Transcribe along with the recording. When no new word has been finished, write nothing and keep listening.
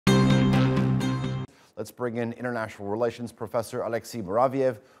Let's bring in international relations professor Alexey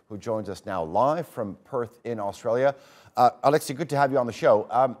Muraviev, who joins us now live from Perth in Australia. Alexei, good to have you on the show.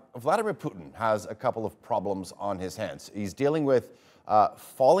 Vladimir Putin has a couple of problems on his hands. He's dealing with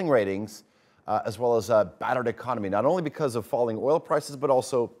falling ratings as well as a battered economy, not only because of falling oil prices, but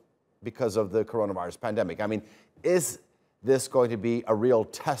also because of the coronavirus pandemic. I mean, is this going to be a real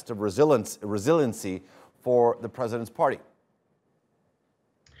test of resiliency for the president's party?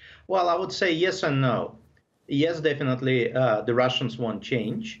 Well, I would say yes and no. Yes, definitely, the Russians won't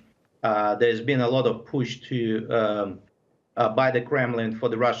change. There's been a lot of push by the Kremlin for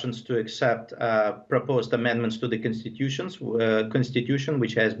the Russians to accept proposed amendments to the constitution,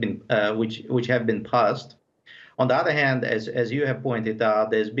 which have been passed. On the other hand, as you have pointed out,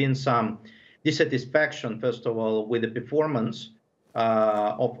 there's been some dissatisfaction, first of all, with the performance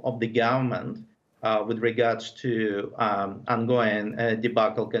of the government with regards to ongoing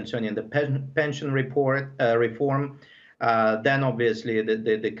debacle concerning the pension reform. Then, obviously,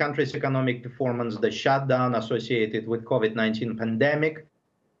 the country's economic performance, the shutdown associated with COVID-19 pandemic,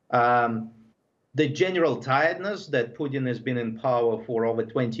 the general tiredness that Putin has been in power for over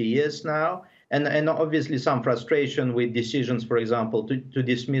 20 years now, and obviously some frustration with decisions, for example, to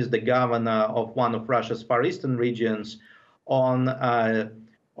dismiss the governor of one of Russia's Far Eastern regions on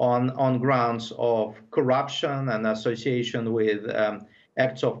grounds of corruption and association with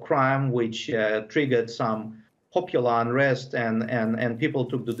acts of crime, which triggered some popular unrest, and people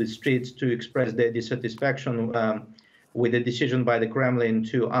took to the streets to express their dissatisfaction with the decision by the Kremlin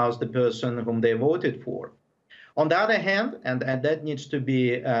to oust the person whom they voted for. On the other hand, and that needs to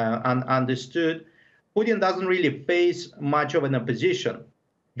be understood, Putin doesn't really face much of an opposition.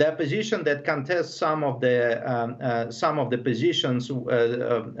 The opposition that contests some of the positions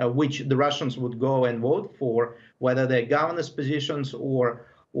which the Russians would go and vote for, whether they're governor's positions or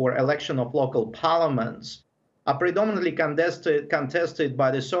election of local parliaments, are predominantly contested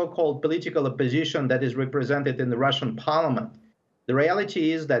by the so-called political opposition that is represented in the Russian parliament. The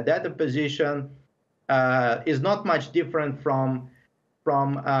reality is that opposition is not much different from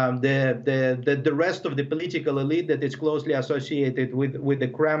the rest of the political elite that is closely associated with the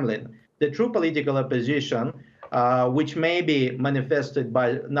Kremlin. The true political opposition, which may be manifested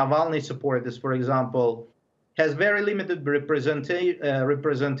by Navalny supporters, for example, has very limited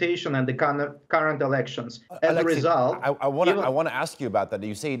representation in the current elections. As Alexei, a result, I want to ask you about that.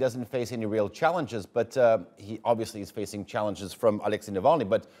 You say he doesn't face any real challenges, but he obviously is facing challenges from Alexei Navalny.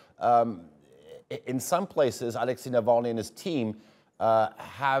 But in some places, Alexei Navalny and his team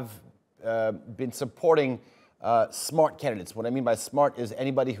have been supporting smart candidates. What I mean by smart is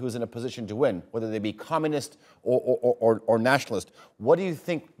anybody who's in a position to win, whether they be communist or nationalist. What do you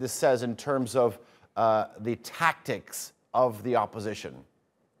think this says in terms of the tactics of the opposition?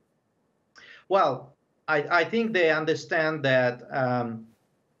 Well, I think they understand that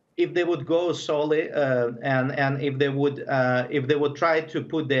if they would go solely and if they would try to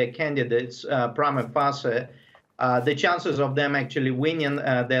put their candidates prima facie, the chances of them actually winning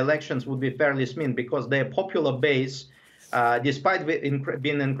the elections would be fairly slim, because their popular base, despite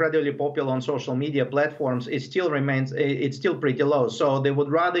being incredibly popular on social media platforms, it's still pretty low. So they would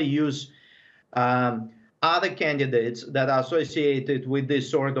rather use other candidates that are associated with this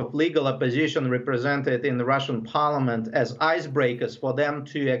sort of legal opposition represented in the Russian parliament as icebreakers for them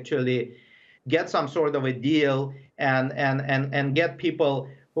to actually get some sort of a deal and get people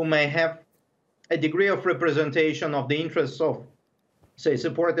who may have a degree of representation of the interests of, say,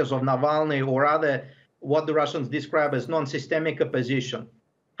 supporters of Navalny or other, what the Russians describe as non-systemic opposition.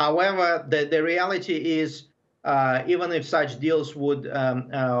 However, the reality is, even if such deals would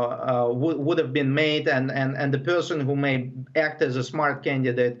have been made, and the person who may act as a smart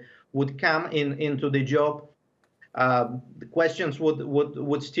candidate would come into the job, the questions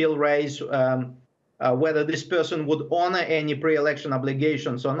would still raise whether this person would honor any pre-election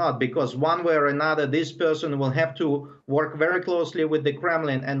obligations or not, because one way or another, this person will have to work very closely with the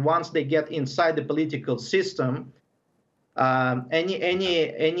Kremlin, and once they get inside the political system,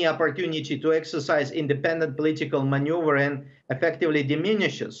 any opportunity to exercise independent political maneuvering effectively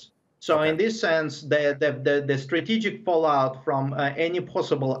diminishes. So okay. In this sense, the strategic fallout from any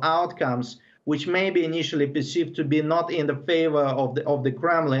possible outcomes, which may be initially perceived to be not in the favor of the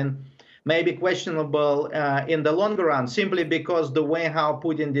Kremlin, may be questionable in the longer run, simply because the way how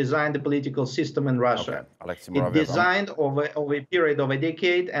Putin designed the political system in Russia. Okay. It designed over a period of a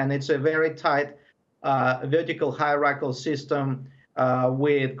decade, and it's a very tight vertical hierarchical system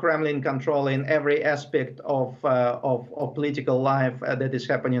with Kremlin controlling every aspect of political life that is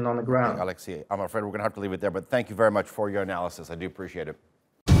happening on the ground. Okay, Alexei, I'm afraid we're going to have to leave it there, but thank you very much for your analysis. I do appreciate it.